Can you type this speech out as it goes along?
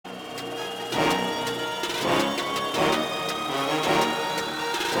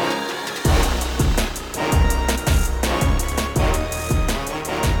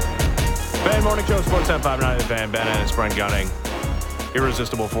107.5 The Fan, Ben Ennis, Brent Gunning.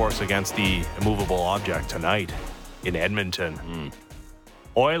 Irresistible force against the immovable object tonight in Edmonton.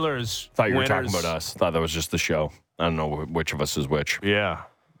 Oilers. Thought you were winners. talking about us. Thought that was just the show. I don't know which of us is which. Yeah,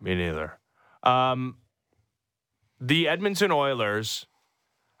 me neither. The Edmonton Oilers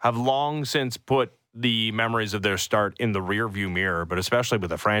have long since put the memories of their start in the rearview mirror, but especially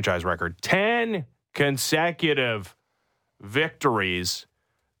with a franchise record, 10 consecutive victories.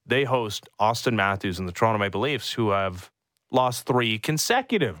 They host Austin Matthews and the Toronto Maple Leafs, who have lost 3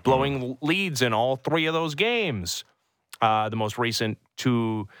 consecutive, blowing leads in all 3 of those games. The most recent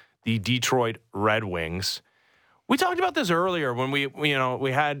to the Detroit Red Wings. We talked about this earlier when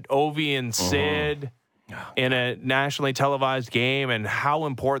we had Ovi and Sid in a nationally televised game, and how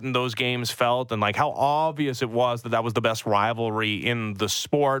important those games felt, and like how obvious it was that was the best rivalry in the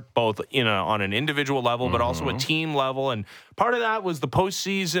sport, both on an individual level, but also a team level. And part of that was the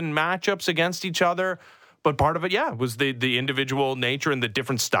postseason matchups against each other. But part of it, was the individual nature and the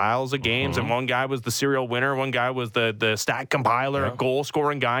different styles of games. And one guy was the serial winner, one guy was the stat compiler, goal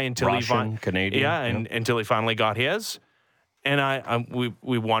scoring guy until Canadian, until he finally got his. And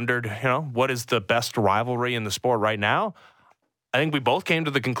we wondered, what is the best rivalry in the sport right now? I think we both came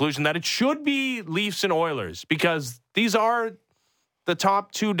to the conclusion that it should be Leafs and Oilers, because these are the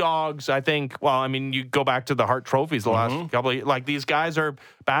top 2 dogs, I think. Well, I mean, you go back to the Hart trophies the last couple of, like, these guys are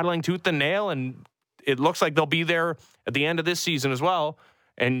battling tooth and nail, and it looks like they'll be there at the end of this season as well.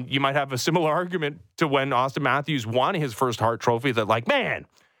 And you might have a similar argument to when Austin Matthews won his first Hart trophy, that, like, man,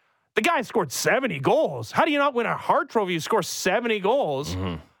 the guy scored 70 goals. How do you not win a Hart trophy? You score 70 goals.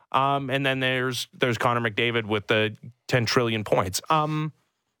 And then there's Connor McDavid with the 10 trillion points.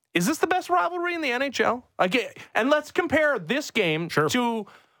 Is this the best rivalry in the NHL? And let's compare this game to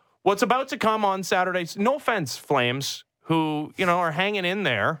what's about to come on Saturday. No offense, Flames, who are hanging in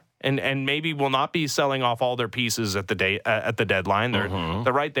there and maybe will not be selling off all their pieces at the deadline.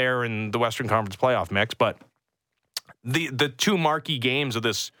 They're right there in the Western Conference playoff mix. But the 2 marquee games of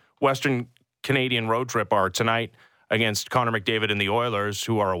this Western Canadian road trip are tonight against Connor McDavid and the Oilers,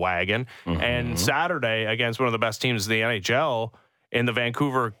 who are a wagon, and Saturday against one of the best teams in the NHL in the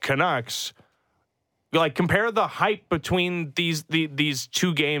Vancouver Canucks. Like, compare the hype between these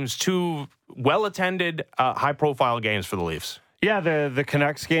 2 games, 2 well-attended, high-profile games for the Leafs. Yeah, the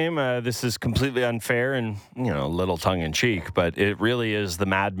Canucks game, this is completely unfair and, a little tongue-in-cheek, but it really is the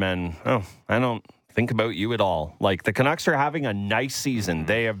Mad Men. Oh, I don't think about you at all. Like, the Canucks are having a nice season.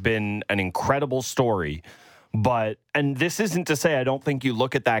 They have been an incredible story. And this isn't to say I don't think you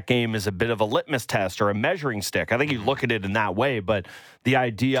look at that game as a bit of a litmus test or a measuring stick. I think you look at it in that way. But the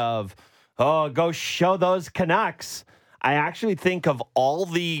idea of, go show those Canucks. I actually think of all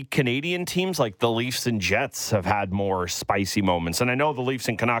the Canadian teams, like the Leafs and Jets have had more spicy moments. And I know the Leafs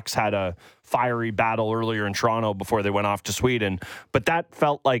and Canucks had a fiery battle earlier in Toronto before they went off to Sweden. But that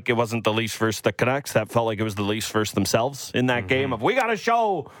felt like it wasn't the Leafs versus the Canucks. That felt like it was the Leafs versus themselves in that game of, we got to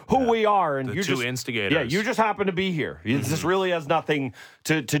show who we are. And you two instigators. Yeah, you just happen to be here. This really has nothing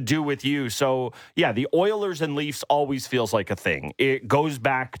to do with you. So, yeah, the Oilers and Leafs always feels like a thing. It goes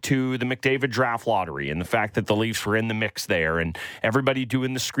back to the McDavid draft lottery and the fact that the Leafs were in the mix there and everybody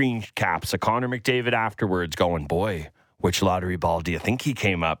doing the screen caps of Connor McDavid afterwards going, boy, which lottery ball do you think he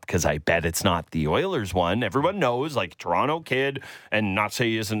came up? Because I bet it's not the Oilers one. Everyone knows, like, Toronto kid, and not say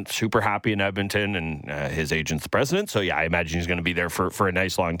he isn't super happy in Edmonton, and his agent's the president. So, yeah, I imagine he's going to be there for a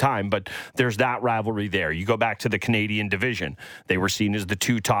nice long time. But there's that rivalry there. You go back to the Canadian division. They were seen as the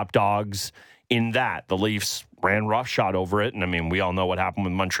 2 top dogs in that. The Leafs ran roughshod over it. And I mean, we all know what happened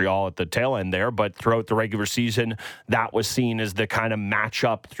with Montreal at the tail end there, but throughout the regular season, that was seen as the kind of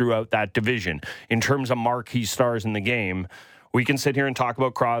matchup throughout that division. In terms of marquee stars in the game, we can sit here and talk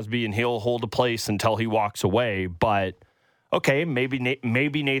about Crosby and he'll hold a place until he walks away, but okay, maybe Nathan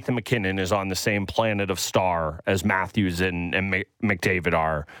McKinnon is on the same planet of star as Matthews and McDavid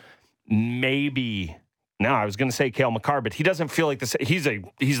are. Maybe. No, I was going to say Cale Makar, but he doesn't feel like this. He's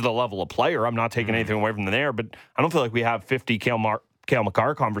the level of player. I'm not taking anything away from there, but I don't feel like we have 50 Cale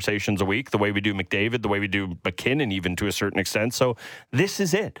Makar conversations a week, the way we do McDavid, the way we do McKinnon, even to a certain extent. So this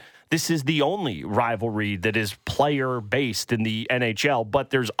is it. This is the only rivalry that is player-based in the NHL, but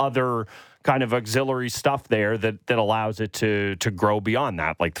there's other kind of auxiliary stuff there that allows it to grow beyond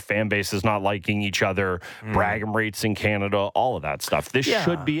that. Like the fan base is not liking each other, bragging rates in Canada, all of that stuff. This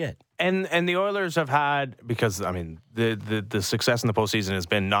should be it. And the Oilers have had, because, I mean, the success in the postseason has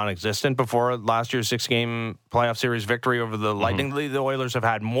been non-existent before last year's 6-game playoff series victory over the Lightning. The Oilers have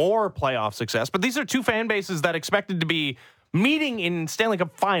had more playoff success, but these are 2 fan bases that expected to be meeting in Stanley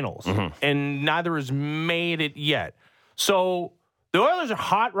Cup finals, and neither has made it yet. So the Oilers are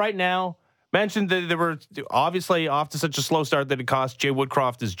hot right now, Mentioned that they were obviously off to such a slow start that it cost Jay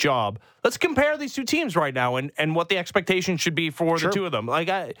Woodcroft his job. Let's compare these two teams right now and what the expectation should be for the two of them. Like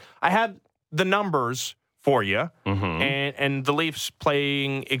I have the numbers for you, and the Leafs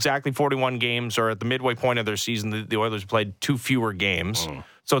playing exactly 41 games, or at the midway point of their season, the Oilers played 2 fewer games.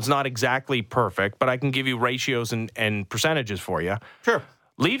 So it's not exactly perfect, but I can give you ratios and percentages for you. Sure.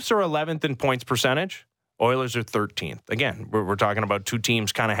 Leafs are 11th in points percentage. Oilers are 13th. Again, we're talking about two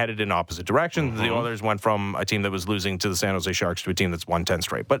teams kind of headed in opposite directions. The Oilers went from a team that was losing to the San Jose Sharks to a team that's won 10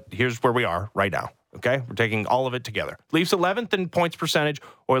 straight. But here's where we are right now, okay? We're taking all of it together. Leafs 11th in points percentage.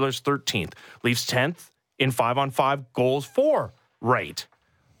 Oilers 13th. Leafs 10th in 5-on-5 goals for rate.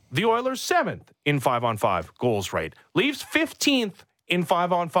 The Oilers 7th in 5-on-5 goals rate. Leafs 15th in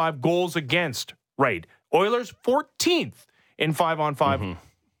 5-on-5 goals against rate. Oilers 14th in 5-on-5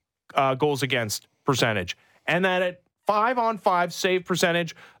 goals against percentage. And then at 5-on-5 save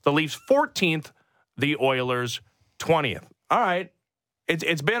percentage, the Leafs 14th, the Oilers 20th. All right.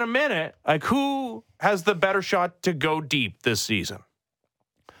 It's been a minute. Like, who has the better shot to go deep this season?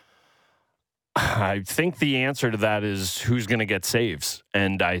 I think the answer to that is who's going to get saves.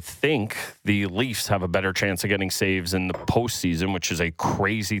 And I think the Leafs have a better chance of getting saves in the postseason, which is a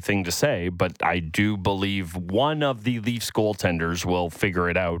crazy thing to say. But I do believe one of the Leafs goaltenders will figure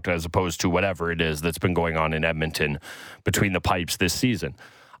it out, as opposed to whatever it is that's been going on in Edmonton between the pipes this season.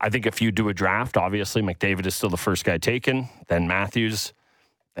 I think if you do a draft, obviously McDavid is still the first guy taken, then Matthews.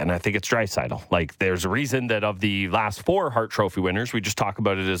 And I think it's Draisaitl. Like, there's a reason that of the last 4 Hart Trophy winners, we just talk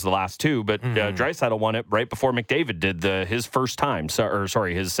about it as the last 2, but Draisaitl won it right before McDavid did his first time,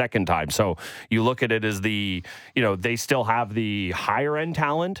 his second time. So you look at it as they still have the higher end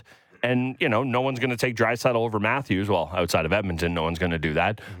talent, and no one's going to take Draisaitl over Matthews. Well, outside of Edmonton, no one's going to do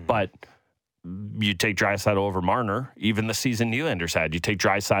that. But you take Draisaitl over Marner, even the season Nylander's had. You take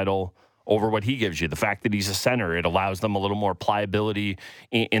Draisaitl over what he gives you. The fact that he's a center, it allows them a little more pliability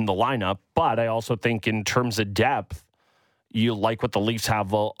in the lineup. But I also think in terms of depth, you like what the Leafs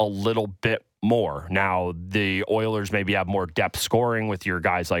have a little bit more. Now, the Oilers maybe have more depth scoring with your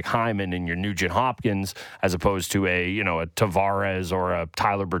guys like Hyman and your Nugent Hopkins, as opposed to a Tavares or a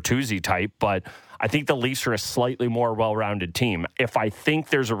Tyler Bertuzzi type. But I think the Leafs are a slightly more well-rounded team. If I think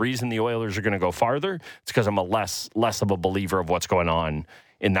there's a reason the Oilers are going to go farther, it's because I'm a less of a believer of what's going on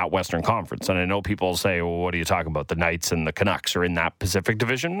in that Western Conference. And I know people say, well, what are you talking about? The Knights and the Canucks are in that Pacific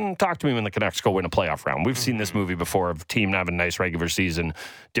Division. Talk to me when the Canucks go win a playoff round. We've seen this movie before of team having a nice regular season,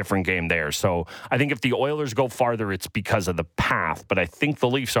 different game there. So I think if the Oilers go farther, it's because of the path. But I think the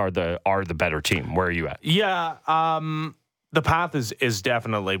Leafs are the better team. Where are you at? Yeah, the path is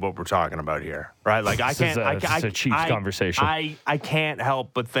definitely what we're talking about here, right? Like, It's a Chiefs conversation. I can't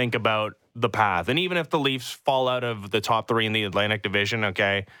help but think about the path. And even if the Leafs fall out of the top 3 in the Atlantic Division,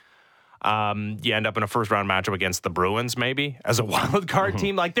 okay, you end up in a first-round matchup against the Bruins, maybe, as a wild card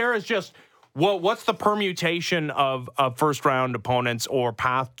team. Like, there is just, what's the permutation of first-round opponents or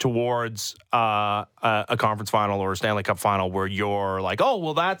path towards a conference final or a Stanley Cup final where you're like, oh,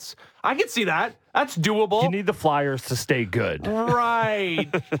 well, I can see that. That's doable. You need the Flyers to stay good. Right.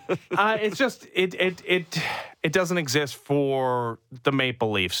 It's just, it doesn't exist for the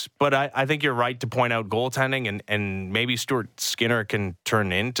Maple Leafs. But I think you're right to point out goaltending, and maybe Stuart Skinner can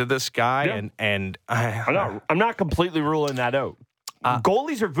turn into this guy. Yeah. And I'm not completely ruling that out.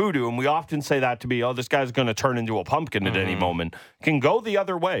 Goalies are voodoo, and we often say that to be, this guy's going to turn into a pumpkin at any moment. Can go the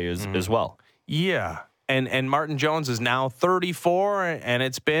other way as well. Yeah. And Martin Jones is now 34, and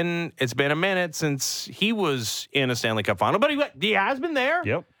it's been a minute since he was in a Stanley Cup final, but he has been there.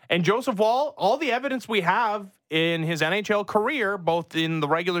 Yep. And Joseph Woll, all the evidence we have in his NHL career, both in the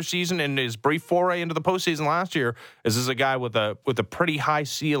regular season and his brief foray into the postseason last year, is this a guy with a pretty high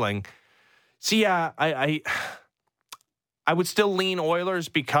ceiling. So yeah, I would still lean Oilers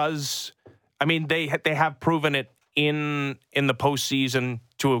because, I mean, they have proven it in the postseason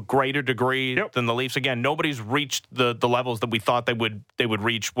to a greater degree than the Leafs. Again, nobody's reached the levels that we thought they would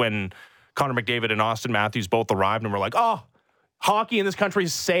reach when Connor McDavid and Auston Matthews both arrived, and we're like, oh, hockey in this country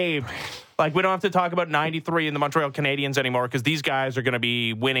is saved. Like, we don't have to talk about 93 and the Montreal Canadiens anymore, because these guys are going to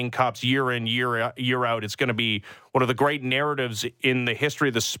be winning cups year in, year out. It's going to be one of the great narratives in the history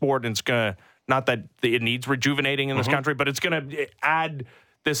of the sport, and it's going to, not that it needs rejuvenating in this country, but it's going to add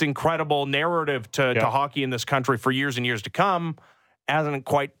this incredible narrative to hockey in this country for years and years to come. Hasn't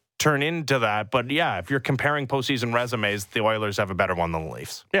quite turned into that. But yeah, if you're comparing postseason resumes, the Oilers have a better one than the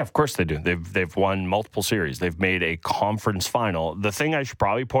Leafs. Yeah, of course they do. They've won multiple series. They've made a conference final. The thing I should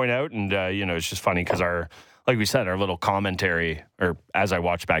probably point out, and it's just funny because like we said, our little commentary, or as I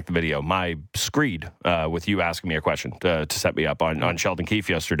watched back the video, my screed with you asking me a question to set me up on Sheldon Keefe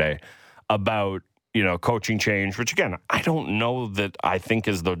yesterday. about, coaching change, which again, I don't know that I think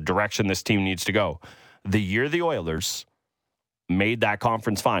is the direction this team needs to go. The year the Oilers made that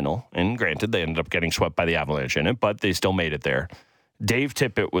conference final, and granted, they ended up getting swept by the Avalanche in it, but they still made it there. Dave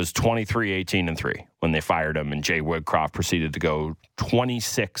Tippett was 23-18-3 when they fired him, and Jay Woodcroft proceeded to go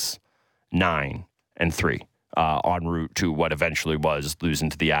 26-9-3 en route to what eventually was losing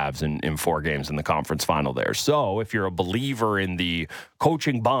to the Avs in 4 games in the conference final there. So if you're a believer in the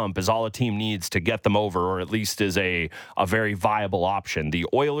coaching bump is all a team needs to get them over, or at least is a very viable option, the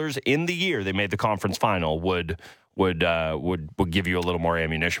Oilers in the year they made the conference final would give you a little more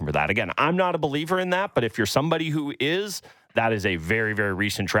ammunition for that. Again, I'm not a believer in that, but if you're somebody who is, that is a very, very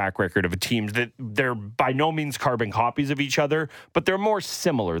recent track record of a team that they're by no means carbon copies of each other, but they're more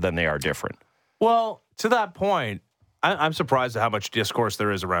similar than they are different. Well, to that point, I'm surprised at how much discourse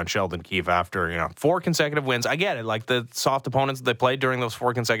there is around Sheldon Keefe after 4 consecutive wins. I get it, like the soft opponents that they played during those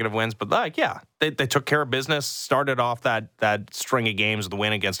 4 consecutive wins, but they took care of business, started off that string of games with the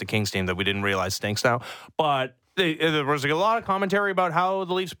win against a Kings team that we didn't realize stinks now. But there was a lot of commentary about how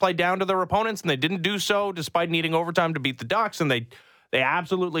the Leafs played down to their opponents, and they didn't do so despite needing overtime to beat the Ducks, and they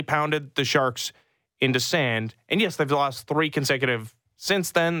absolutely pounded the Sharks into sand. And yes, they've lost 3 consecutive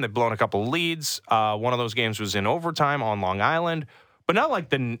since then. They've blown a couple leads. One of those games was in overtime on Long Island. But now,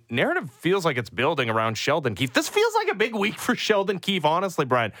 the narrative feels like it's building around Sheldon Keefe. This feels like a big week for Sheldon Keefe, honestly,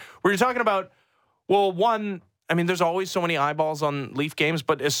 Brian. Where you're talking about, there's always so many eyeballs on Leaf games,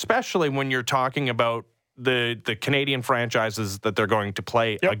 but especially when you're talking about the Canadian franchises that they're going to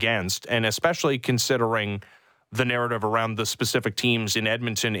play against, and especially considering the narrative around the specific teams in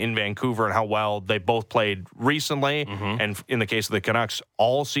Edmonton, in Vancouver, and how well they both played recently, and in the case of the Canucks,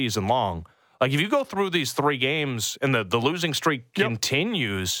 all season long. If you go through these 3 games and the losing streak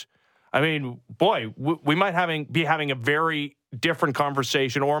continues, we might be having a very different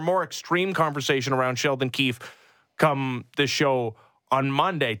conversation or a more extreme conversation around Sheldon Keefe come this show on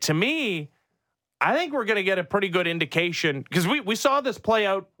Monday. To me, I think we're going to get a pretty good indication, because we saw this play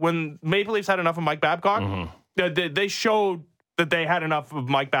out when Maple Leafs had enough of Mike Babcock. They showed that they had enough of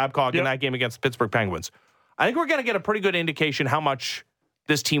Mike Babcock in that game against the Pittsburgh Penguins. I think we're going to get a pretty good indication how much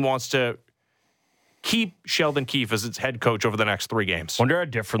this team wants to keep Sheldon Keefe as its head coach over the next 3 games. Wonder how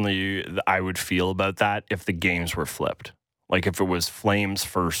differently I would feel about that if the games were flipped. Like if it was Flames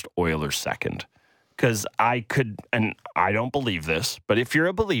first, Oilers second. Because I could, and I don't believe this, but if you're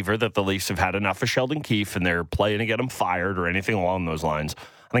a believer that the Leafs have had enough of Sheldon Keefe and they're playing to get him fired or anything along those lines,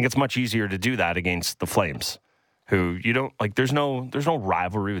 I think it's much easier to do that against the Flames, who you don't like. There's no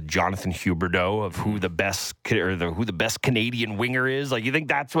rivalry with Jonathan Huberdeau of who the best Canadian winger is. You think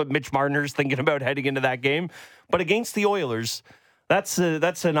that's what Mitch Marner's thinking about heading into that game, but against the Oilers, that's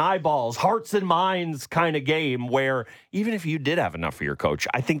an eyeballs, hearts and minds kind of game where even if you did have enough for your coach,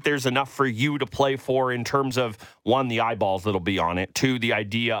 I think there's enough for you to play for in terms of, 1, the eyeballs that'll be on it, 2, the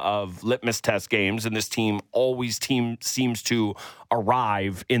idea of litmus test games, and this team seems to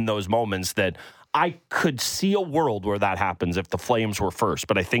arrive in those moments that I could see a world where that happens if the Flames were first.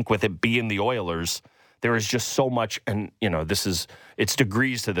 But I think with it being the Oilers, there is just so much, and it's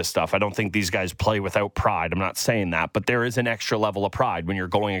degrees to this stuff. I don't think these guys play without pride. I'm not saying that, but there is an extra level of pride when you're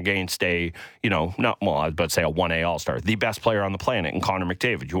going against I was about to say a 1A All-Star, the best player on the planet, and Connor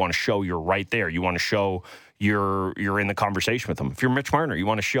McDavid. You want to show you're right there. You want to show you're in the conversation with him. If you're Mitch Marner, you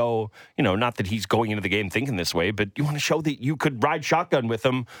want to show, not that he's going into the game thinking this way, but you want to show that you could ride shotgun with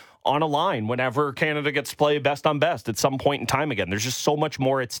him on a line whenever Canada gets to play best on best at some point in time again. There's just so much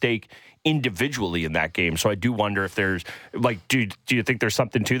more at stake individually in that game. So I do wonder if there's, do you think there's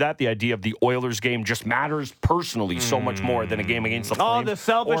something to that? The idea of the Oilers game just matters personally so much more than a game against the Flames. The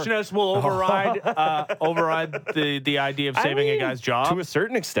selfishness will override the idea of saving a guy's job? To a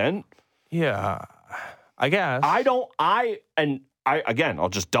certain extent. Yeah, I guess. I'll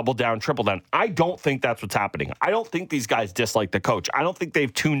just double down, triple down. I don't think that's what's happening. I don't think these guys dislike the coach. I don't think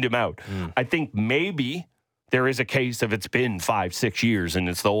they've tuned him out. I think maybe there is a case of it's been 5-6 years and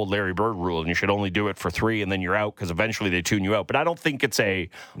it's the old Larry Bird rule and you should only do it for 3 and then you're out because eventually they tune you out. But I don't think it's a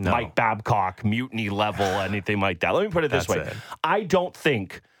Mike Babcock mutiny level, anything like that. Let me put it this way. I don't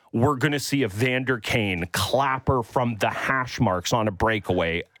think we're going to see a Vander Kane clapper from the hash marks on a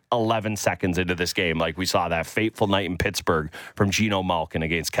breakaway 11 seconds into this game, like we saw that fateful night in Pittsburgh from Geno Malkin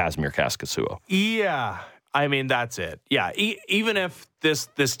against Kazimir Kaskasuo. Yeah, that's it. Yeah, even if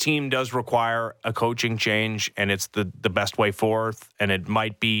this team does require a coaching change and it's the best way forth, and it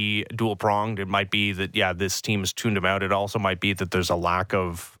might be dual-pronged, it might be that, this team has tuned him out. It also might be that there's a lack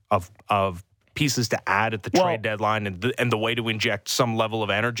of pieces to add at the trade deadline, and the way to inject some level of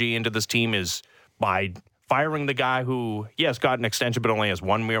energy into this team is by firing the guy who, yes, got an extension, but only has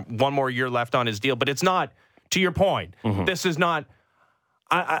one more year left on his deal. But it's not, to your point, this is not,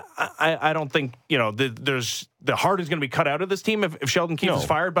 I don't think, there's the heart is going to be cut out of this team if Sheldon Keefe is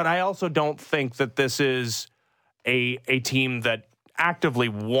fired. But I also don't think that this is a team that actively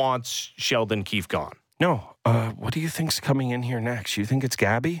wants Sheldon Keefe gone. No. What do you think's coming in here next? You think it's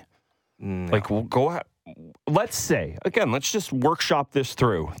Gabby? No. Like, we'll go out. Let's say, again, let's just workshop this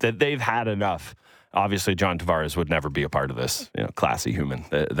through, that they've had enough. Obviously, John Tavares would never be a part of this, classy human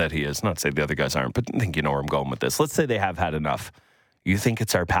that he is. Not to say the other guys aren't, but I think you know where I'm going with this. Let's say they have had enough. You think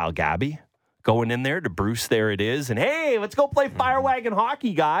it's our pal Gabby going in there to Bruce, there it is, and hey, let's go play fire wagon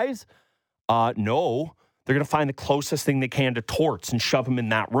hockey, guys. No, they're going to find the closest thing they can to Torts and shove him in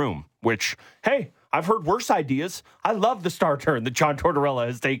that room, which, hey, I've heard worse ideas. I love the star turn that John Tortorella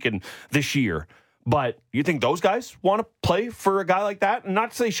has taken this year. But you think those guys want to play for a guy like that? And not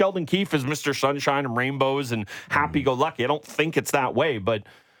to say Sheldon Keefe is Mr. Sunshine and Rainbows and happy-go-lucky. I don't think it's that way. But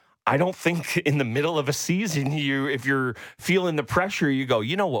I don't think in the middle of a season, if you're feeling the pressure, you go,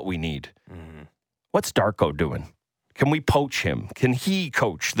 you know what we need? What's Darko doing? Can we poach him? Can he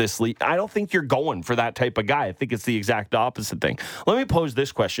coach this league? I don't think you're going for that type of guy. I think it's the exact opposite thing. Let me pose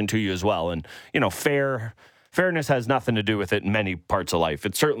this question to you as well. And, fairness has nothing to do with it in many parts of life.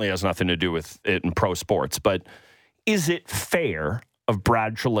 It certainly has nothing to do with it in pro sports. But is it fair of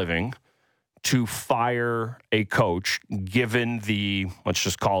Brad Treliving to fire a coach given the, let's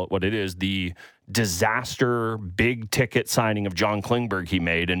just call it what it is, the disaster big ticket signing of John Klingberg he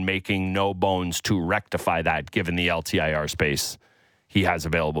made and making no bones to rectify that given the LTIR space he has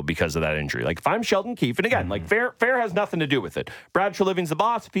available because of that injury? Like, if I'm Sheldon Keefe, and again, fair has nothing to do with it. Brad Treliving's the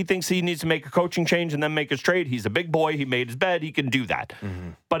boss. If he thinks he needs to make a coaching change and then make his trade, he's a big boy. He made his bed. He can do that.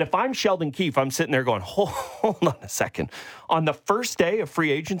 But if I'm Sheldon Keefe, I'm sitting there going, hold on a second. On the first day of free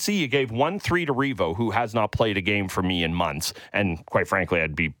agency, you gave 1-3 to Revo, who has not played a game for me in months. And quite frankly,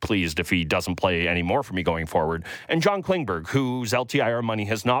 I'd be pleased if he doesn't play any more for me going forward. And John Klingberg, whose LTIR money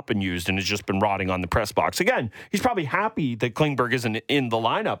has not been used and has just been rotting on the press box. Again, he's probably happy that Klingberg isn't in the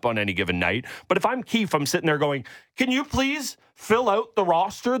lineup on any given night. But if I'm Keefe, I'm sitting there going, can you please fill out the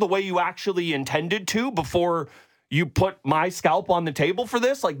roster the way you actually intended to before you put my scalp on the table for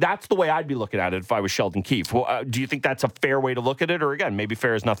this? Like, that's the way I'd be looking at it if I was Sheldon Keefe. Well, do you think that's a fair way to look at it? Or again, maybe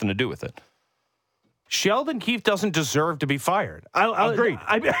fair has nothing to do with it? Sheldon Keefe doesn't deserve to be fired. Agreed.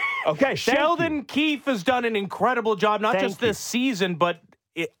 Okay, Sheldon Keefe has done an incredible job, not just this season, but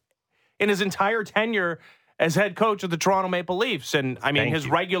in his entire tenure as head coach of the Toronto Maple Leafs. And, I mean, his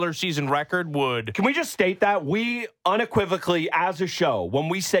regular season record would... Can we just state that? We unequivocally, as a show, when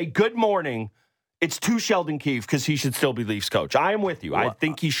we say good morning, it's to Sheldon Keefe because he should still be Leafs coach. I am with you. I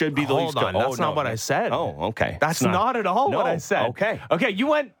think he should be the Leafs coach. That's not what I said. Oh, okay. That's not at all what I said. Okay. Okay,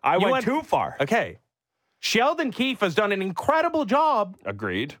 I went too far. Okay. Sheldon Keefe has done an incredible job.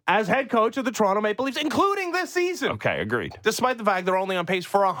 Agreed. As head coach of the Toronto Maple Leafs, including this season. Okay, agreed. Despite the fact they're only on pace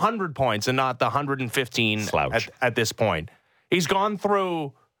for 100 points and not the 115 at this point. He's gone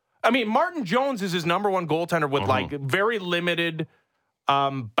through... I mean, Martin Jones is his number one goaltender with like very limited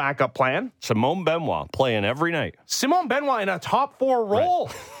backup plan. Simone Benoit playing every night. Simone Benoit in a top 4 role.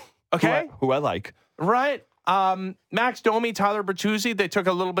 Right. Okay? Who I like. Right. Max Domi, Tyler Bertuzzi, they took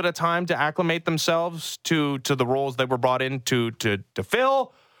a little bit of time to acclimate themselves to the roles they were brought in to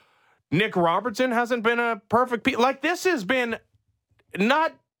fill. Nick Robertson hasn't been a perfect piece. Like, this has been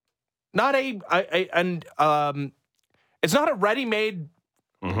not it's not a ready-made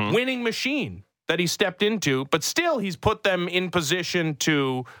winning machine that he stepped into, but still he's put them in position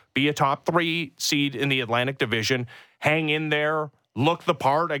to be a top 3 seed in the Atlantic Division, hang in there, look the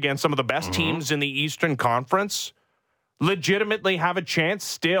part against some of the best teams in the Eastern Conference, legitimately have a chance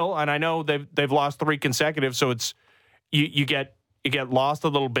still. And I know they've lost 3 consecutive, so it's you get lost a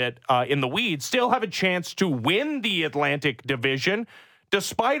little bit in the weeds. Still have a chance to win the Atlantic Division,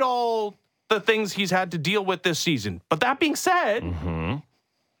 despite all the things he's had to deal with this season. But that being said,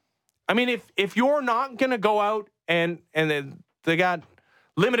 I mean, if you're not going to go out and they got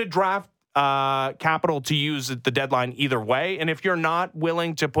limited draft capital to use at the deadline either way. And if you're not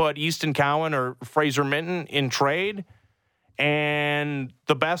willing to put Easton Cowan or Fraser Minton in trade, and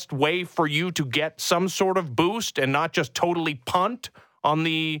the best way for you to get some sort of boost and not just totally punt on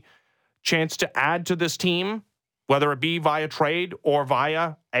the chance to add to this team, whether it be via trade or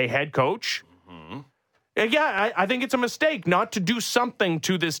via a head coach, I think it's a mistake not to do something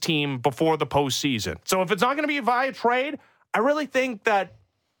to this team before the postseason. So if it's not going to be via trade, I really think that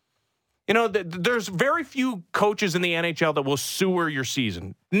there's very few coaches in the NHL that will sewer your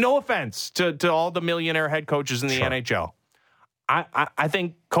season. No offense to all the millionaire head coaches in the NHL. I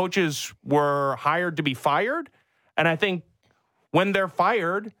think coaches were hired to be fired. And I think when they're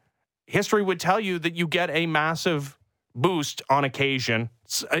fired, history would tell you that you get a massive boost on occasion.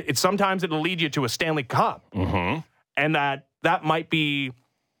 Sometimes it'll lead you to a Stanley Cup. Mm-hmm. And that might be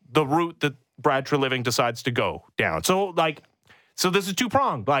the route that Brad Treliving decides to go down. So this is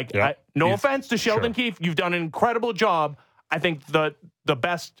two-pronged. No offense to Sheldon Keefe. You've done an incredible job. I think the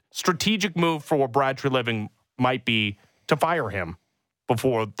best strategic move for Brad Treliving might be to fire him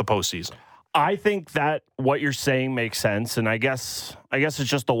before the postseason. I think that what you're saying makes sense, and I guess it's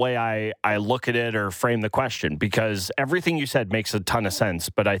just the way I look at it or frame the question, because everything you said makes a ton of sense,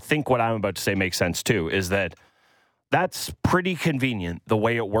 but I think what I'm about to say makes sense too, is that's pretty convenient the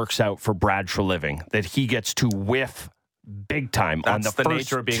way it works out for Brad Treliving, that he gets to whiff big time on the first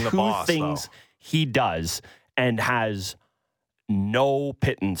nature of being the two boss, things he does and has no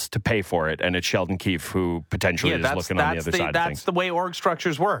pittance to pay for it, and it's Sheldon Keefe who potentially is looking on the other side of things. That's the way org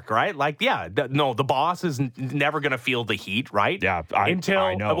structures work, right? The boss is never going to feel the heat, right? Yeah, I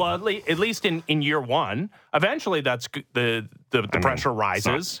know. Well, at least in year one, eventually that's the pressure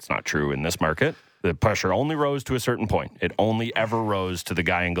rises. It's not true in this market. The pressure only rose to a certain point. It only ever rose to the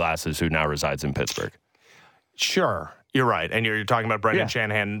guy in glasses who now resides in Pittsburgh. Sure. You're right. And you're talking about Brendan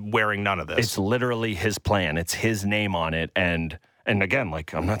Shanahan wearing none of this. It's literally his plan. It's his name on it. And again,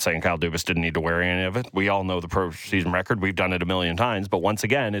 I'm not saying Kyle Dubas didn't need to wear any of it. We all know the pro season record. We've done it a million times. But once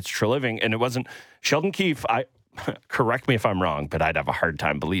again, it's Treliving. And it wasn't Sheldon Keefe. Correct me if I'm wrong, but I'd have a hard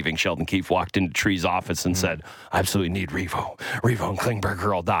time believing Sheldon Keefe walked into Tree's office and said, I absolutely need Revo and Klingberg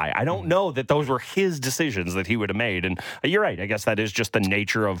or I'll die. I don't know that those were his decisions that he would have made. And you're right. I guess that is just the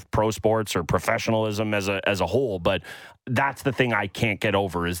nature of pro sports or professionalism as a whole. But that's the thing I can't get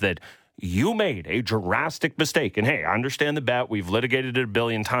over, is that you made a drastic mistake. And hey, I understand the bet. We've litigated it a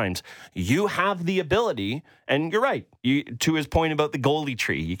billion times. You have the ability, and you're right, to his point about the goalie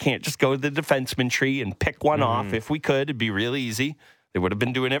tree. You can't just go to the defenseman tree and pick one off. If we could, it'd be real easy. They would have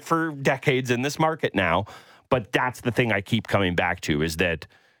been doing it for decades in this market now. But that's the thing I keep coming back to, is that,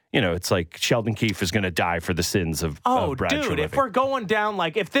 it's like Sheldon Keefe is going to die for the sins of Brad Treliving. If we're going down,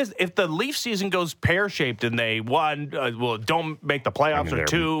 if the Leaf season goes pear-shaped and they don't make the playoffs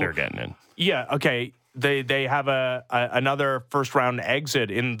they're getting in. Yeah, okay. They have another first-round exit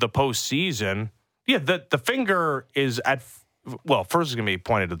in the postseason. Yeah, the finger is at... Well, first it's going to be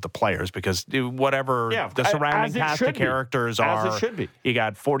pointed at the players, because whatever the surrounding cast of characters are, as it should be. You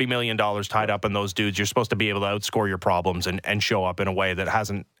got $40 million tied up in those dudes. You're supposed to be able to outscore your problems and show up in a way that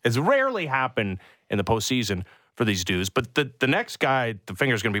has rarely happened in the postseason for these dudes. But the next guy the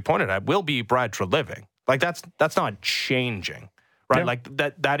finger's going to be pointed at will be Brad Treliving. That's not changing, right? Yeah.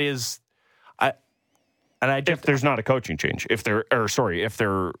 That is... if there's not a coaching change,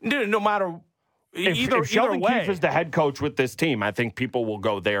 no matter... If Sheldon way. Keefe is the head coach with this team, I think people will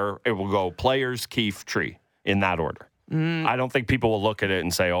go there. It will go players, Keefe, Tree, in that order. I don't think people will look at it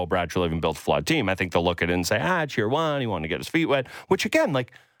and say, oh, Brad Treliving built a flawed team. I think they'll look at it and say, it's year one. He wanted to get his feet wet, which, again,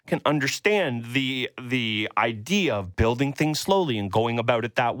 can understand the idea of building things slowly and going about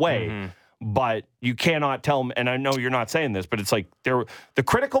it that way. Mm-hmm. But you cannot tell them, and I know you're not saying this, but it's the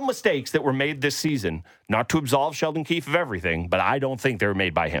critical mistakes that were made this season, not to absolve Sheldon Keefe of everything, but I don't think they were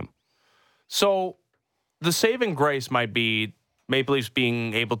made by him. So the saving grace might be Maple Leafs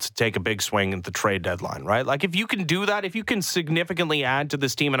being able to take a big swing at the trade deadline, right? If you can do that, if you can significantly add to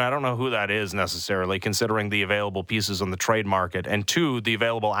this team, and I don't know who that is necessarily, considering the available pieces on the trade market, and two, the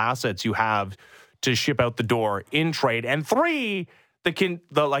available assets you have to ship out the door in trade, and three,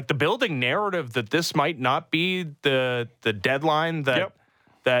 the building narrative that this might not be the deadline that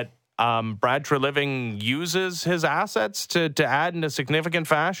Brad Treliving uses his assets to add in a significant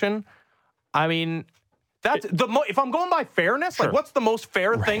fashion. I mean, that's if I'm going by fairness, what's the most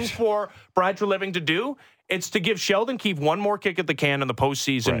fair thing for Brad Treliving to do? It's to give Sheldon Keefe one more kick at the can in the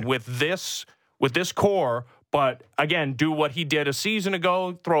postseason with this core. But again, do what he did a season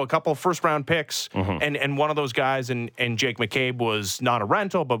ago, throw a couple of first-round picks, and one of those guys, and Jake McCabe was not a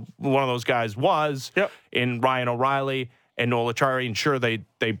rental, but one of those guys was in Ryan O'Reilly and Noel Acciari. And sure, they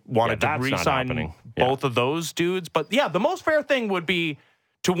wanted to re-sign both of those dudes. But the most fair thing would be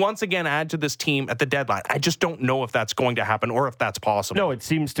to once again add to this team at the deadline. I just don't know if that's going to happen or if that's possible. No, it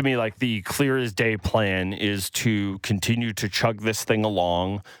seems to me like the clear as day plan is to continue to chug this thing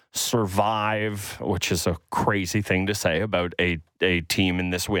along, survive, which is a crazy thing to say about a team in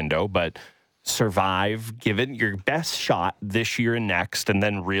this window, but survive, give it your best shot this year and next, and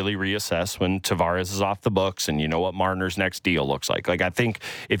then really reassess when Tavares is off the books and you know what Marner's next deal looks like. I think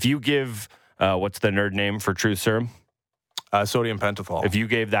if you give, what's the nerd name for Truth Serum? Sodium pentothal. If you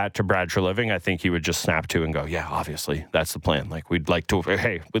gave that to Brad Treliving, I think he would just snap to and go, yeah, obviously, that's the plan. Like, we'd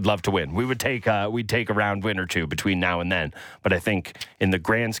love to win. We'd take a round win or two between now and then. But I think in the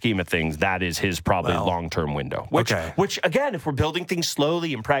grand scheme of things, that is his probably long-term window. Which, again, if we're building things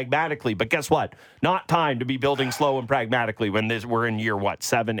slowly and pragmatically, but guess what? Not time to be building slow and pragmatically when we're in year,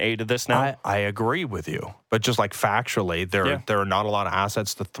 7, 8 of this now? I agree with you. But just like factually, there are not a lot of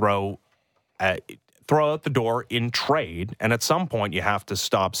assets to throw out the door in trade, and at some point you have to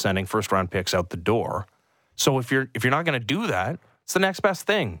stop sending first round picks out the door. So if you're not going to do that, it's the next best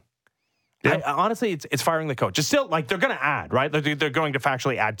thing. Yeah. Honestly, it's firing the coach. It's still like they're going to add, right? They're going to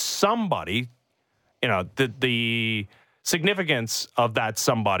factually add somebody. You know, the significance of that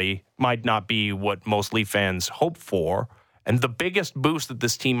somebody might not be what most Leaf fans hope for, and the biggest boost that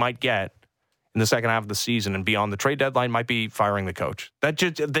this team might get in the second half of the season and beyond the trade deadline might be firing the coach.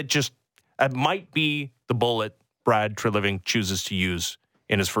 That might be the bullet Brad Treliving chooses to use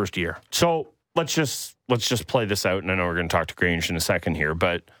in his first year. So let's just play this out, and I know we're going to talk to Grange in a second here,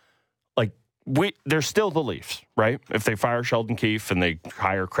 but like they're still the Leafs, right? If they fire Sheldon Keefe and they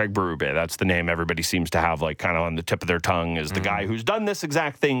hire Craig Berube, that's the name everybody seems to have like kind of on the tip of their tongue as the guy who's done this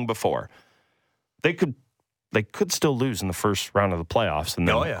exact thing before. They could still lose in the first round of the playoffs, and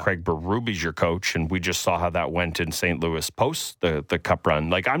then Craig Berube's your coach, and we just saw how that went in St. Louis post the cup run.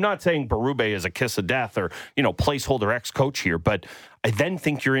 Like, I'm not saying Berube is a kiss of death or, placeholder ex-coach here, but I then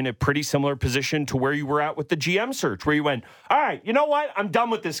think you're in a pretty similar position to where you were at with the GM search, where you went, all right, you know what? I'm done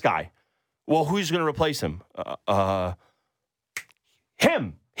with this guy. Well, who's going to replace him?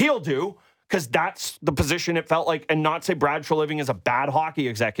 Him. He'll do. Because that's the position it felt like, and not say Brad Treliving is a bad hockey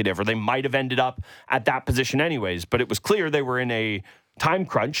executive, or they might have ended up at that position anyways, but it was clear they were in a time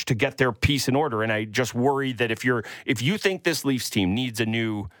crunch to get their piece in order, and I just worry that if you think this Leafs team needs a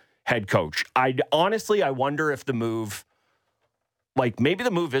new head coach, I wonder if the move, like maybe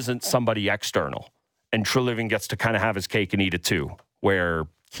the move isn't somebody external, and Treliving gets to kind of have his cake and eat it too, where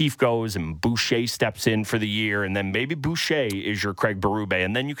Keefe goes and Boucher steps in for the year, and then maybe Boucher is your Craig Berube,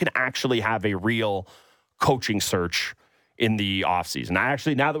 and then you can actually have a real coaching search in the offseason.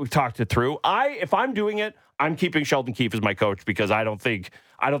 Now that we've talked it through, if I'm doing it, I'm keeping Sheldon Keefe as my coach because I don't think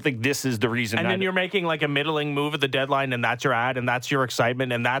this is the reason. And then you're making like a middling move at the deadline, and that's your ad, and that's your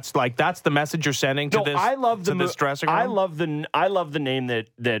excitement, and that's the message you're sending to this dressing room. I love the name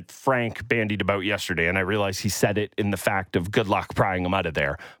that Frank bandied about yesterday, and I realize he said it in the fact of good luck prying him out of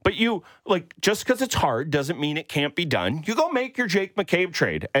there. But just because it's hard doesn't mean it can't be done. You go make your Jake McCabe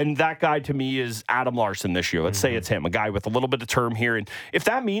trade, and that guy to me is Adam Larson this year. Let's say it's him, a guy with a little bit of term here, and if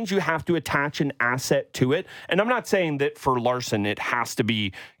that means you have to attach an asset to it. And I'm not saying that for Larson it has to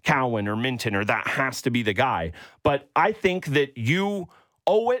be Cowan or Minton or that has to be the guy. But I think that you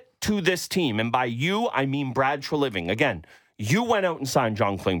owe it to this team. And by you, I mean Brad Treliving. Again, you went out and signed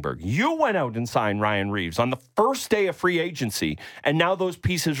John Klingberg. You went out and signed Ryan Reeves on the first day of free agency. And now those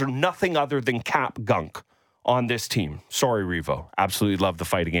pieces are nothing other than cap gunk on this team. Sorry, Revo. Absolutely love the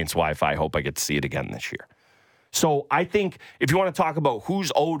fight against Wi-Fi. Hope I get to see it again this year. So I think if you want to talk about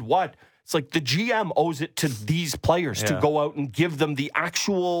who's owed what, it's like the GM owes it to these players to go out and give them the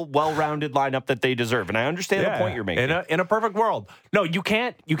actual well-rounded lineup that they deserve. And I understand the point you're making. In a perfect world. No, you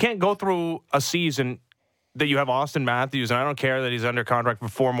can't go through a season that you have Austin Matthews, and I don't care that he's under contract for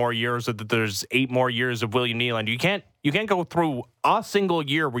 4 more years, or that there's 8 more years of William Nylander. You can't go through a single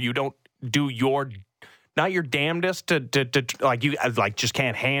year where you don't do not your damnedest to just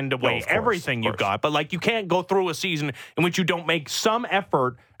can't hand away everything you've got. But you can't go through a season in which you don't make some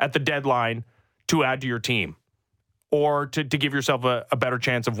effort at the deadline to add to your team or to give yourself a better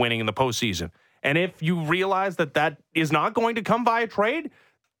chance of winning in the postseason. And if you realize that is not going to come via trade,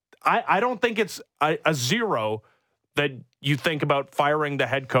 I don't think it's a zero that you think about firing the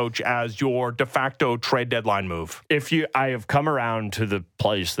head coach as your de facto trade deadline move. I have come around to the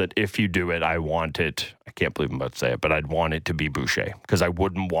place that if you do it, I want it. I can't believe I'm about to say it, but I'd want it to be Boucher because I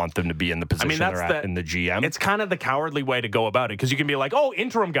wouldn't want them to be in the position they're at in the GM. It's kind of the cowardly way to go about it because you can be like, oh,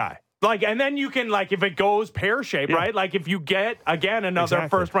 interim guy. And then you can, if it goes pear-shaped, right? If you get, again, another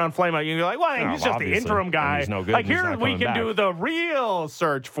first-round flame out, you can be like, well, he's just the interim guy. He's no good. Here we can do the real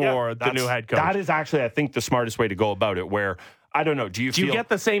search for the new head coach. That is actually, I think, the smartest way to go about it, where, I don't know, do you get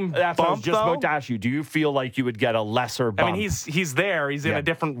the same bump, what I was just about to ask you. Do you feel like you would get a lesser bump? I mean, he's there. He's in a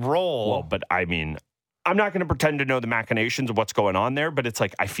different role. Well, but I mean, I'm not going to pretend to know the machinations of what's going on there, but it's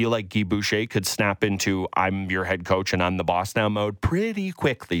I feel like Guy Boucher could snap into I'm your head coach and I'm the boss now mode pretty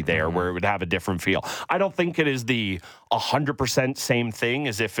quickly there, where it would have a different feel. I don't think it is the 100% same thing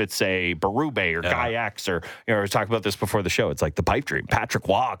as if it's a Berube or Guy X or, we were talking about this before the show. It's like the pipe dream, Patrick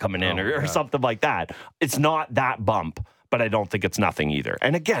Waugh coming in or something like that. It's not that bump. but I don't think it's nothing either.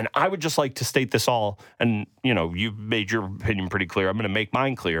 And again, I would just like to state this all, and, you've made your opinion pretty clear. I'm going to make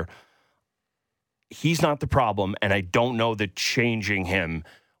mine clear. He's not the problem, and I don't know that changing him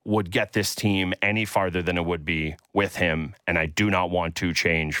would get this team any farther than it would be with him, and I do not want to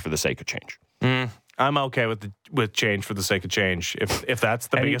change for the sake of change. I'm okay with change for the sake of change. If that's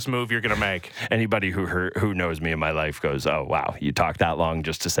the biggest move you're going to make. Anybody who knows me in my life goes, oh, wow, you talked that long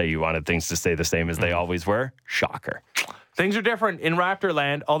just to say you wanted things to stay the same as they always were? Shocker. Things are different in Raptor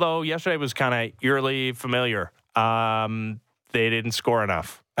land, although yesterday was kind of eerily familiar. They didn't score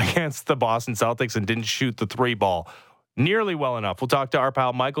enough against the Boston Celtics and didn't shoot the 3 ball nearly well enough. We'll talk to our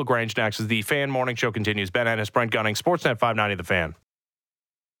pal Michael Grange next as the Fan Morning Show continues. Ben Ennis, Brent Gunning, Sportsnet 590 The Fan.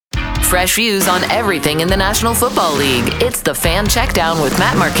 Fresh views on everything in the National Football League. It's the Fan Checkdown with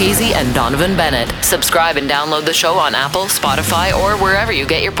Matt Marchese and Donovan Bennett. Subscribe and download the show on Apple, Spotify, or wherever you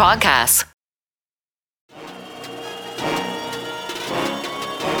get your podcasts.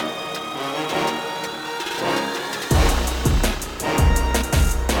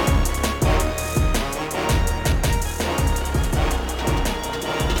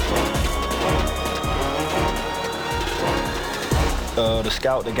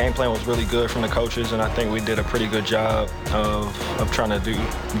 The game plan was really good from the coaches, and I think we did a pretty good job of trying to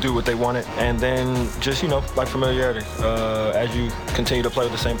do what they wanted. And then just, like familiarity. As you continue to play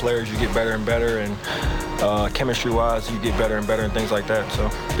with the same players, you get better and better, and chemistry-wise, you get better and better and things like that. So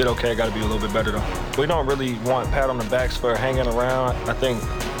did okay. Got to be a little bit better, though. We don't really want pat on the backs for hanging around. I think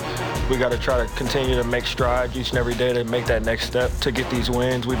we got to try to continue to make strides each and every day to make that next step to get these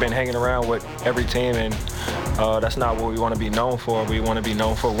wins. We've been hanging around with every team, and that's not what we want to be known for. We want to be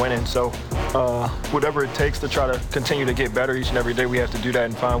known for winning. So whatever it takes to try to continue to get better each and every day, we have to do that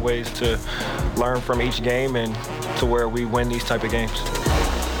and find ways to learn from each game and to where we win these type of games.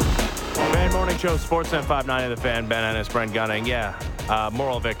 Fan Morning Show, Sportsnet 590 The Fan, Ben Ennis, Brent Gunning. Yeah,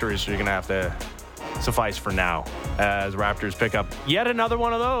 moral victories are going to have to suffice for now as Raptors pick up yet another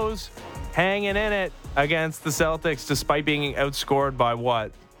one of those, hanging in it against the Celtics despite being outscored by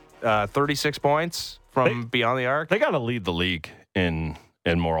 36 points from beyond the arc. They got to lead the league in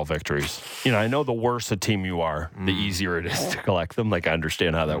moral victories. I know the worse a team you are, the easier it is to collect them. Like, I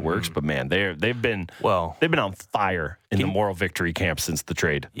understand how that works, but man, they've been on fire in the moral victory camp since the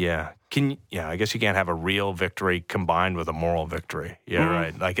trade. Yeah. I guess you can't have a real victory combined with a moral victory. Yeah,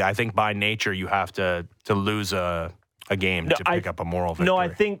 right. Like, I think by nature you have to lose a game to pick up a moral victory. No, I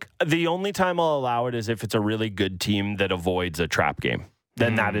think the only time I'll allow it is if it's a really good team that avoids a trap game.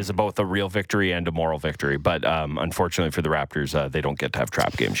 Then that is both a real victory and a moral victory. But unfortunately for the Raptors, they don't get to have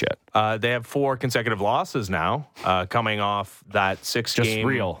trap games yet. They have 4 consecutive losses now, coming off that 6-game Just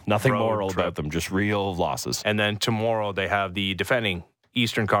real. Nothing moral trip. about them. Just real losses. And then tomorrow they have the defending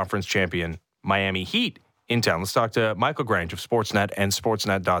Eastern Conference champion Miami Heat in town. Let's talk to Michael Grange of Sportsnet and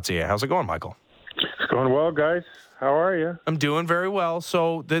Sportsnet.ca. How's it going, Michael? It's going well, guys. How are you? I'm doing very well.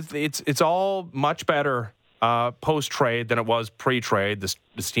 So it's all much better post-trade than it was pre-trade.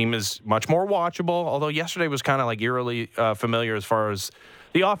 This team is much more watchable, although yesterday was kind of like eerily familiar as far as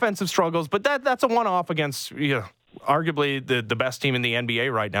the offensive struggles. But that's a one-off against arguably the best team in the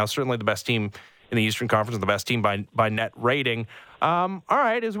NBA right now, certainly the best team in the Eastern Conference, the best team by net rating. All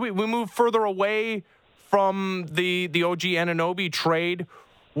right, as we move further away from the OG Anunoby trade,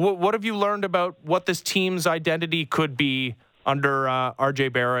 what have you learned about what this team's identity could be under R.J.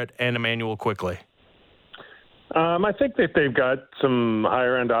 Barrett and Emmanuel Quickley? I think that they've got some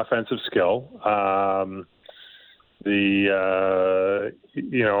higher-end offensive skill. I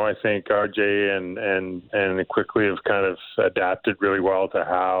think RJ and Quickley have kind of adapted really well to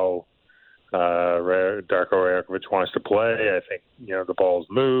how Darko Rajakovic wants to play. I think the ball's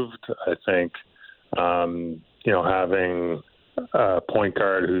moved. I think having a point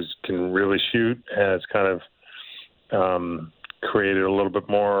guard who can really shoot has kind of created a little bit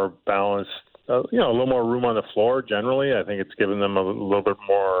more balance. A little more room on the floor generally. I think it's given them a little bit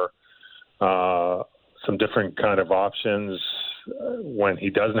more, some different kind of options when he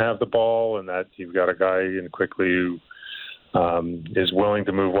doesn't have the ball, and that you've got a guy in Quickley who is willing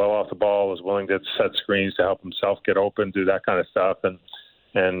to move well off the ball, is willing to set screens to help himself get open, do that kind of stuff, and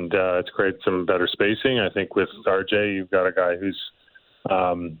it's created some better spacing. I think with RJ, you've got a guy who's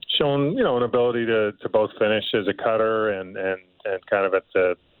shown an ability to both finish as a cutter and kind of at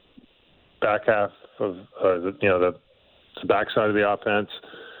the back half of the backside of the offense,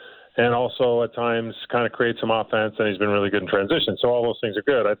 and also at times kind of create some offense, and he's been really good in transition. So all those things are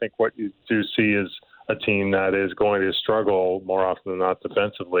good. I think what you do see is a team that is going to struggle more often than not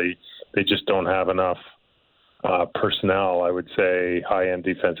defensively. They just don't have enough personnel, I would say, high-end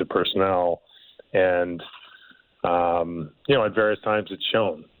defensive personnel. And At various times it's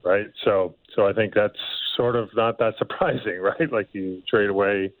shown, right? So I think that's sort of not that surprising, right? Like you trade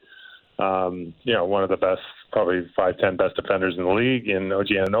away, one of the best, probably 5-10 best defenders in the league in OG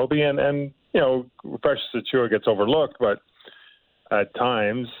Anunoby, and Precious Achiuwa gets overlooked, but at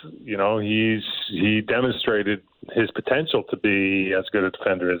times, he demonstrated his potential to be as good a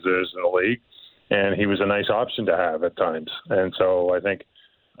defender as there is in the league, and he was a nice option to have at times. And so I think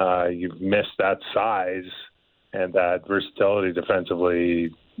you've missed that size and that versatility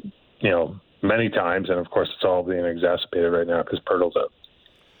defensively, many times. And, of course, it's all being exacerbated right now because Pirtle's out.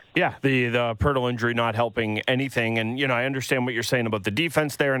 Yeah, the Pirtle injury not helping anything, and I understand what you're saying about the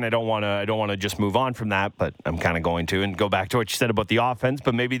defense there, and I don't want to just move on from that, but I'm kind of going to and go back to what you said about the offense.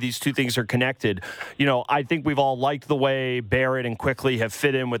 But maybe these two things are connected. I think we've all liked the way Barrett and Quickley have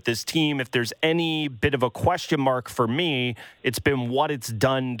fit in with this team. If there's any bit of a question mark for me, it's been what it's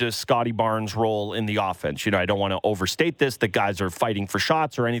done to Scotty Barnes' role in the offense. I don't want to overstate this. The guys are fighting for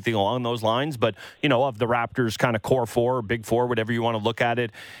shots or anything along those lines, but of the Raptors' kind of core four, or big four, whatever you want to look at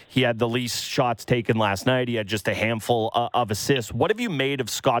it. He had the least shots taken last night. He had just a handful of assists. What have you made of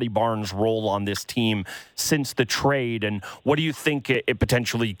Scotty Barnes' role on this team since the trade, and what do you think it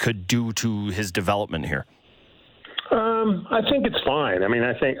potentially could do to his development here? I think it's fine. I mean,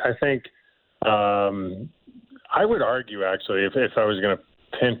 I think I would argue, actually, if I was going to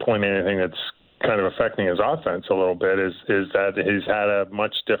pinpoint anything that's kind of affecting his offense a little bit, is that he's had a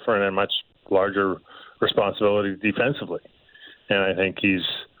much different and much larger responsibility defensively. And I think he's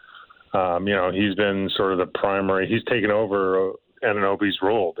been sort of the primary. He's taken over Anunoby's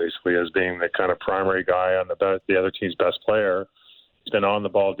role, basically, as being the kind of primary guy on the other team's best player. He's been on the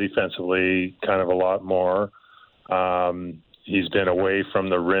ball defensively kind of a lot more. He's been away from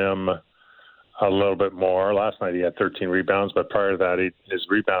the rim a little bit more. Last night he had 13 rebounds, but prior to that, his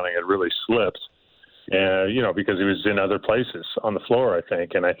rebounding had really slipped. Because he was in other places on the floor, I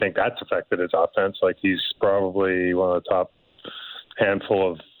think. And I think that's affected his offense. Like, he's probably one of the top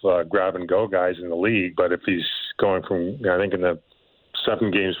handful of grab-and-go guys in the league. But if he's going from, I think in the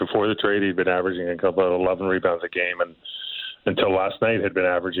 7 games before the trade, he'd been averaging about 11 rebounds a game. And until last night, had been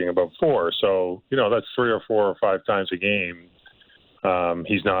averaging about 4. So, that's 3 or 4 or 5 times a game.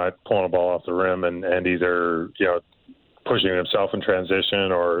 He's not pulling a ball off the rim and either, pushing himself in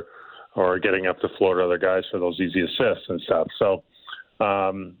transition or getting up the floor to other guys for those easy assists and stuff. So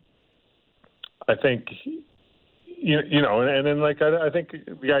I think, and then I think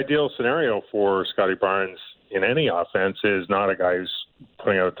the ideal scenario for Scotty Barnes in any offense is not a guy who's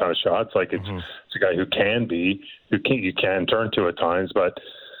putting out a ton of shots. Like it's a guy who you can turn to at times, but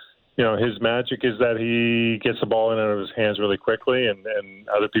his magic is that he gets the ball in and out of his hands really quickly and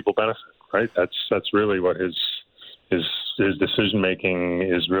other people benefit, right? That's really what his decision making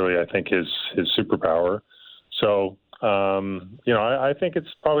is really, I think, his superpower. So, I think it's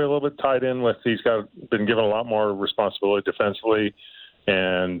probably a little bit tied in with he's been given a lot more responsibility defensively,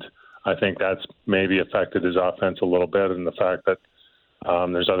 and I think that's maybe affected his offense a little bit, and the fact that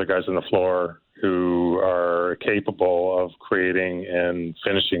there's other guys on the floor who are capable of creating and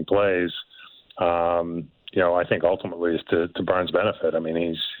finishing plays. I think ultimately is to Barnes' benefit. I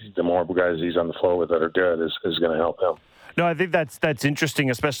mean, the more guys he's on the floor with that are good is going to help him. No, I think that's interesting,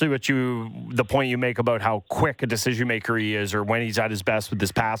 especially the point you make about how quick a decision maker he is, or when he's at his best with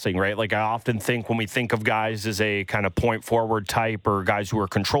his passing, right? Like, I often think when we think of guys as a kind of point forward type or guys who are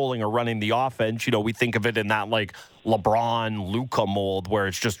controlling or running the offense, we think of it in that like LeBron, Luka mold where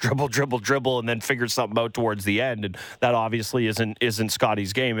it's just dribble, and then figure something out towards the end. And that obviously isn't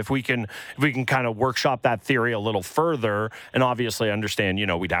Scotty's game. If we can kind of workshop that theory a little further, and obviously understand,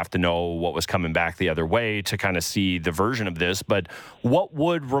 we'd have to know what was coming back the other way to kind of see the version of this. But what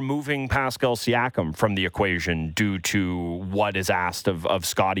would removing Pascal Siakam from the equation do to what is asked of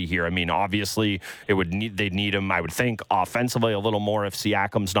Scotty here? I mean, obviously they'd need him, I would think, offensively a little more if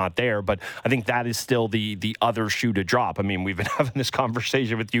Siakam's not there. But I think that is still the other shoe to drop. I mean, we've been having this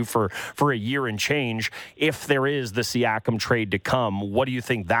conversation with you for a year and change. If there is the Siakam trade to come, what do you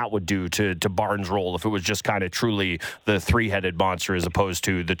think that would do to Barnes' role if it was just kind of truly the three-headed monster as opposed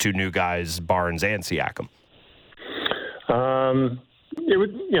to the two new guys, Barnes and Siakam? It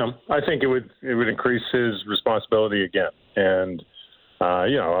would, I think it would increase his responsibility again. And,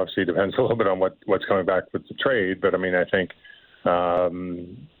 obviously it depends a little bit on what's coming back with the trade. But I mean, I think,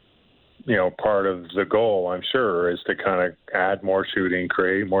 part of the goal, I'm sure, is to kind of add more shooting,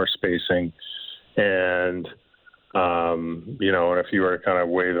 create more spacing. And, and if you were to kind of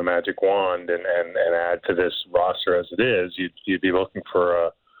wave a magic wand and add to this roster as it is, you'd be looking for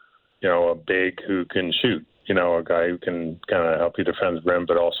a big who can shoot, a guy who can kind of help you defend the rim,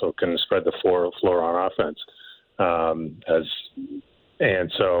 but also can spread the floor on offense.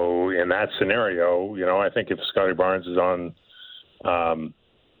 And so in that scenario, I think if Scotty Barnes is on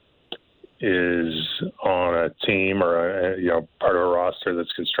a team or part of a roster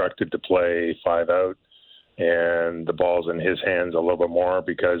that's constructed to play 5 out, and the ball's in his hands a little bit more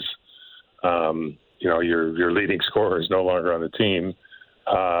because your leading scorer is no longer on the team.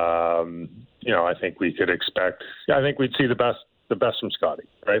 I think we could expect. I think we'd see the best from Scotty,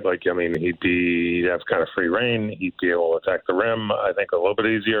 right? He'd have kind of free reign. He'd be able to attack the rim, I think, a little bit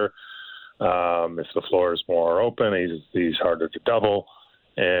easier. If the floor is more open, he's harder to double.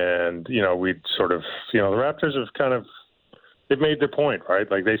 And, we'd sort of, the Raptors have they've made their point, right?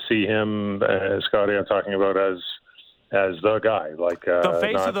 Like they see him, Scotty, I'm talking about as the guy, the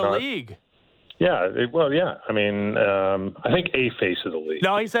face of the league. Yeah. I think a face of the league.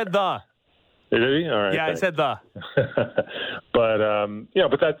 No, he said the. Did he? All right. Yeah, I said the. but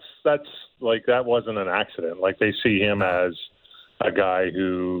that's like, that wasn't an accident. Like they see him as a guy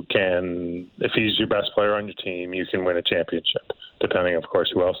who can, if he's your best player on your team, you can win a championship, depending, of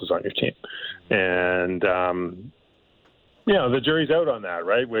course, who else is on your team. And, the jury's out on that,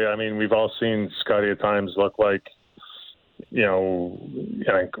 right? We've all seen Scotty at times look like,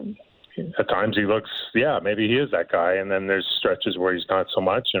 at times he looks, maybe he is that guy. And then there's stretches where he's not so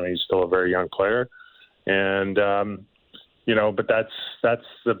much, and he's still a very young player. And, but that's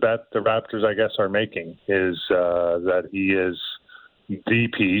the bet the Raptors, I guess, are making is that he is the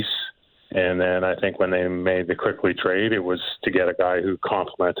piece. And then I think when they made the Quickly trade, it was to get a guy who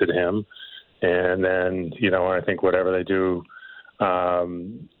complemented him. And then, I think whatever they do,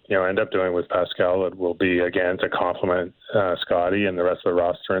 end up doing with Pascal, it will be, again, to complement Scotty and the rest of the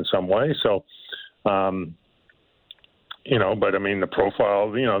roster in some way. So, the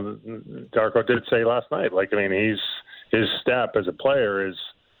profile, Darko did say last night, his step as a player is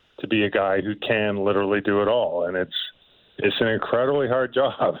to be a guy who can literally do it all. And it's an incredibly hard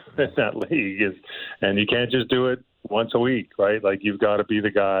job in that league. And you can't just do it once a week, right? Like you've got to be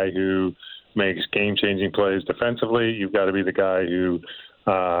the guy who makes game-changing plays defensively. You've got to be the guy who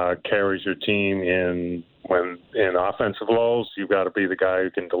carries your team in offensive lulls. You've got to be the guy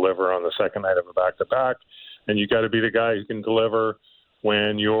who can deliver on the second night of a back-to-back. And you've got to be the guy who can deliver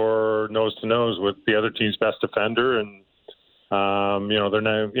when you're nose-to-nose with the other team's best defender. And, they're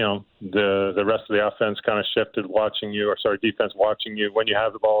now, the rest of the offense kind of shifted defense watching you when you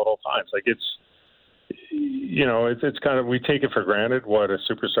have the ball at all times. Like it's kind of, we take it for granted what a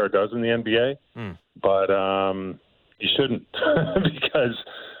superstar does in the NBA, but you shouldn't because,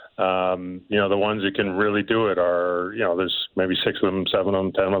 the ones that can really do it are, there's maybe 6 of them, 7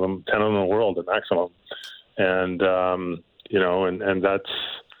 of them, 10 of them in the world at maximum. And, and that's,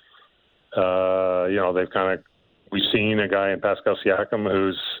 we've seen a guy in Pascal Siakam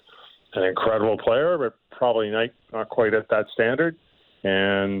who's an incredible player, but probably not quite at that standard.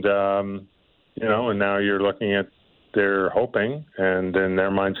 And, and now you're looking at, they're hoping and in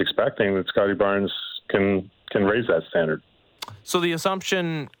their minds expecting that Scotty Barnes can raise that standard. So the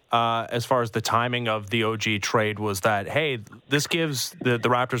assumption as far as the timing of the OG trade was that, hey, this gives the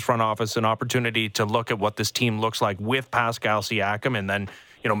Raptors front office an opportunity to look at what this team looks like with Pascal Siakam. And then,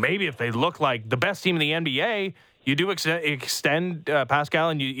 maybe if they look like the best team in the NBA, you do extend Pascal,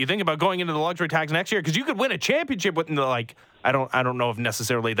 and you think about going into the luxury tax next year because you could win a championship with I don't know if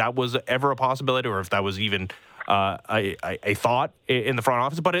necessarily that was ever a possibility or if that was even a thought in the front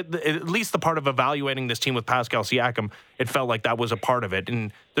office, but at least the part of evaluating this team with Pascal Siakam, it felt like that was a part of it.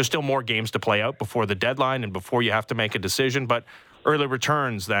 And there's still more games to play out before the deadline and before you have to make a decision. But early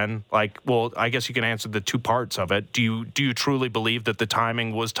returns then, I guess you can answer the two parts of it. Do you truly believe that the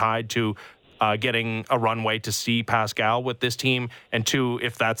timing was tied to getting a runway to see Pascal with this team? And two,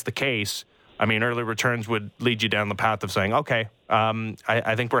 if that's the case, early returns would lead you down the path of saying, okay,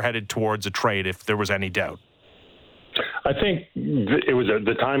 I think we're headed towards a trade if there was any doubt. I think it was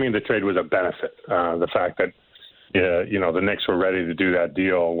the timing of the trade was a benefit. The fact that, the Knicks were ready to do that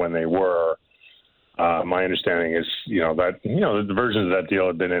deal when they were. My understanding is, the versions of that deal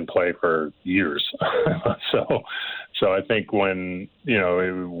had been in play for years. So I think when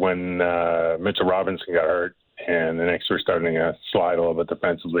Mitchell Robinson got hurt and the Knicks were starting to slide a little bit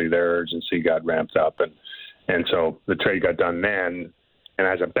defensively, their urgency got ramped up. And so the trade got done then. And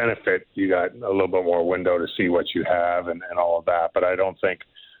as a benefit, you got a little bit more window to see what you have and all of that. But I don't think,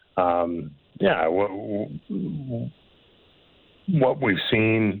 what we've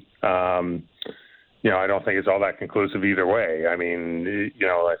seen, I don't think it's all that conclusive either way. I think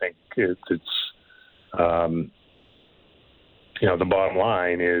it's the bottom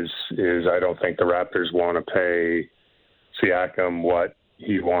line is I don't think the Raptors want to pay Siakam what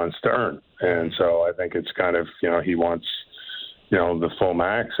he wants to earn. And so I think it's kind of, he wants, the full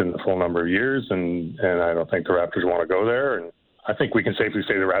max and the full number of years. And I don't think the Raptors want to go there. And I think we can safely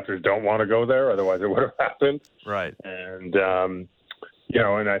say the Raptors don't want to go there. Otherwise it would have happened. Right. And,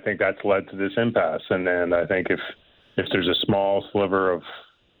 and I think that's led to this impasse. And then I think if there's a small sliver of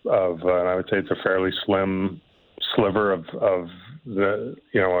and I would say it's a fairly slim sliver of the,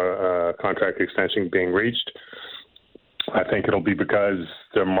 a contract extension being reached, I think it'll be because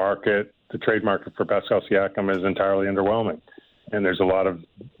the trade market for Pascal Siakam is entirely underwhelming. And there's a lot of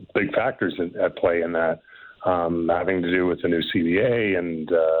big factors at play in that, having to do with the new CBA, and,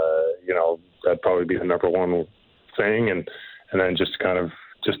 that'd probably be the number one thing. And then just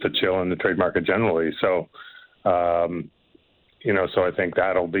to chill in the trade market generally. So, so I think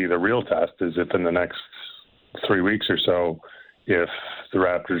that'll be the real test, is if in the next 3 weeks or so, if the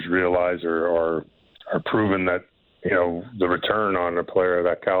Raptors realize or are proven that, the return on a player of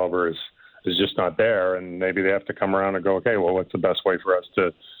that caliber is just not there, and maybe they have to come around and go, okay, well, what's the best way for us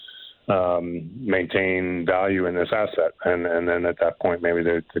to maintain value in this asset? And then at that point, maybe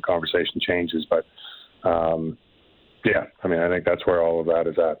the conversation changes. But, I think that's where all of that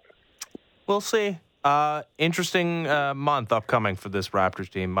is at. We'll see. Interesting month upcoming for this Raptors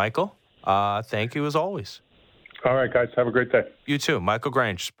team. Michael, thank you as always. All right, guys. Have a great day. You too. Michael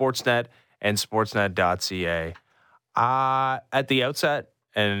Grange, Sportsnet and sportsnet.ca. At the outset,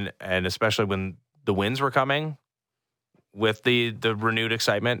 and especially when the wins were coming, with the renewed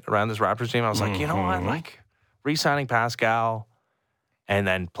excitement around this Raptors team, I was like, you know what? Like, re-signing Pascal and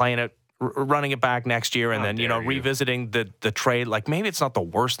then running it back next year, and then, revisiting the trade. Like, maybe it's not the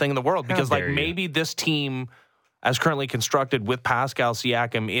worst thing in the world, because maybe this team, as currently constructed with Pascal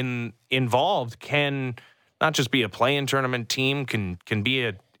Siakam involved, can not just be a play-in tournament team, can be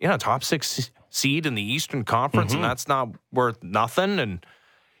a top 6 seed in the Eastern Conference, and that's not worth nothing. And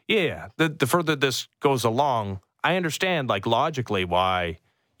the further this goes along, I understand, like, logically why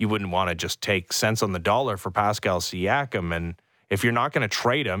you wouldn't want to just take cents on the dollar for Pascal Siakam. And if you're not going to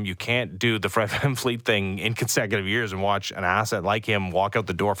trade him, you can't do the Fred VanVleet thing in consecutive years and watch an asset like him walk out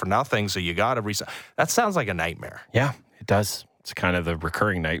the door for nothing. So you got to resign. That sounds like a nightmare. Yeah, it does. It's kind of the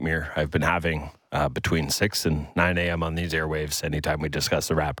recurring nightmare I've been having between 6 and 9 a.m. on these airwaves anytime we discuss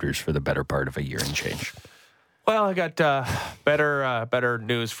the Raptors for the better part of a year and change. Well, I got better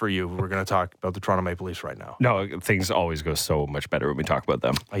news for you. We're going to talk about the Toronto Maple Leafs right now. No, things always go so much better when we talk about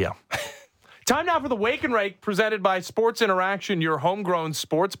them. Yeah. Time now for the Wake and Rake, presented by Sports Interaction, your homegrown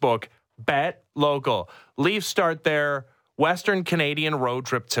sports book. Bet local. Leafs start their Western Canadian road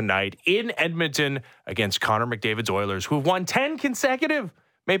trip tonight in Edmonton against Connor McDavid's Oilers, who've won 10 consecutive.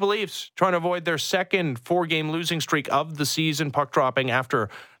 Maple Leafs trying to avoid their second 4-game losing streak of the season, puck dropping after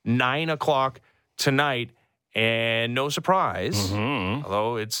 9 o'clock tonight. And no surprise,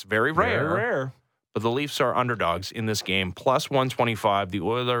 although it's very rare, but the Leafs are underdogs in this game, plus 125. The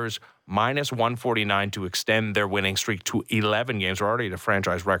Oilers minus 149 to extend their winning streak to 11 games. We're already at a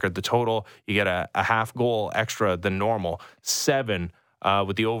franchise record. The total, you get a half goal extra than normal, 7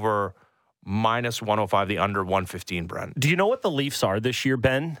 with the over minus 105, the under 115, Brent. Do you know what the Leafs are this year,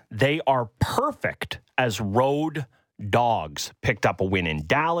 Ben? They are perfect as road dogs. Picked up a win in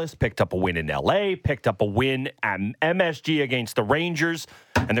Dallas, picked up a win in LA, picked up a win at MSG against the Rangers,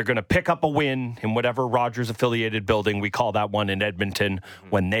 and they're going to pick up a win in whatever Rogers affiliated building we call that one in Edmonton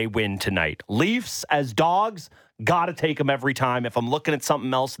when they win tonight. Leafs as dogs, got to take them every time. If I'm looking at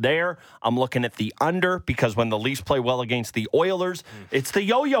something else there, I'm looking at the under, because when the Leafs play well against the Oilers, it's the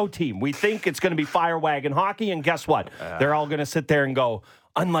yo-yo team. We think it's going to be fire wagon hockey, and guess what? They're all going to sit there and go,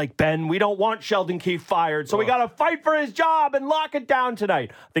 unlike Ben, we don't want Sheldon Keefe fired, so we got to fight for his job and lock it down tonight.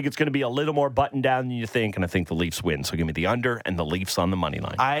 I think it's going to be a little more buttoned down than you think, and I think the Leafs win. So give me the under and the Leafs on the money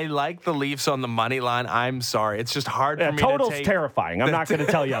line. I like the Leafs on the money line. I'm sorry. It's just hard for me to take. Total's terrifying. I'm not going to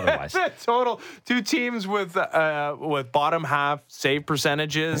tell you otherwise. Total. Two teams with bottom half save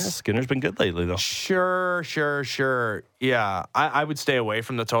percentages. Yeah, Skinner's been good lately, though. Sure. Yeah, I would stay away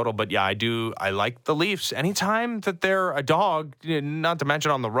from the total, but yeah, I do. I like the Leafs anytime that they're a dog, not to mention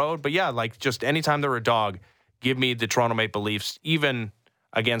on the road, but yeah, like just anytime they're a dog, give me the Toronto Maple Leafs, even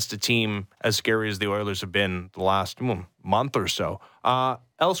against a team as scary as the Oilers have been the last month or so.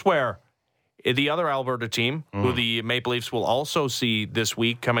 Elsewhere, the other Alberta team, who the Maple Leafs will also see this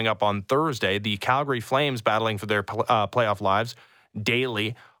week coming up on Thursday, the Calgary Flames battling for their playoff lives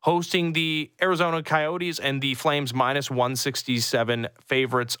daily, hosting the Arizona Coyotes, and the Flames minus 167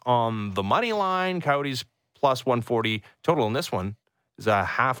 favorites on the money line. Coyotes plus 140. Total in this one is a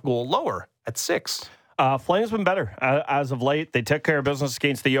half goal lower at 6. Flames been better as of late. They took care of business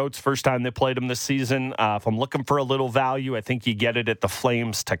against the Yotes first time they played them this season. If I'm looking for a little value, I think you get it at the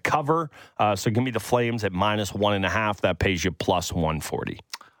Flames to cover. So give me the Flames at -1.5. That pays you plus 140.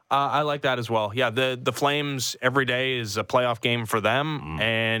 I like that as well. Yeah, the Flames every day is a playoff game for them,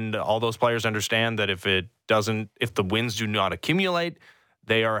 and all those players understand that if the wins do not accumulate,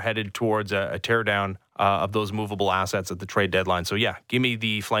 they are headed towards a teardown of those movable assets at the trade deadline. So yeah, give me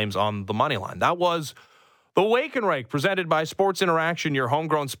the Flames on the money line. That was the Wake and Rake presented by Sports Interaction, your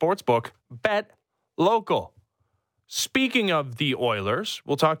homegrown sports book. Bet local. Speaking of the Oilers,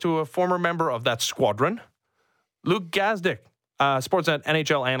 we'll talk to a former member of that squadron, Luke Gazdick. Sportsnet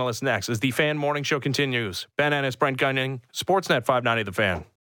NHL analyst next as the Fan Morning Show continues. Ben Ennis, Brent Gunning, Sportsnet 590 The Fan.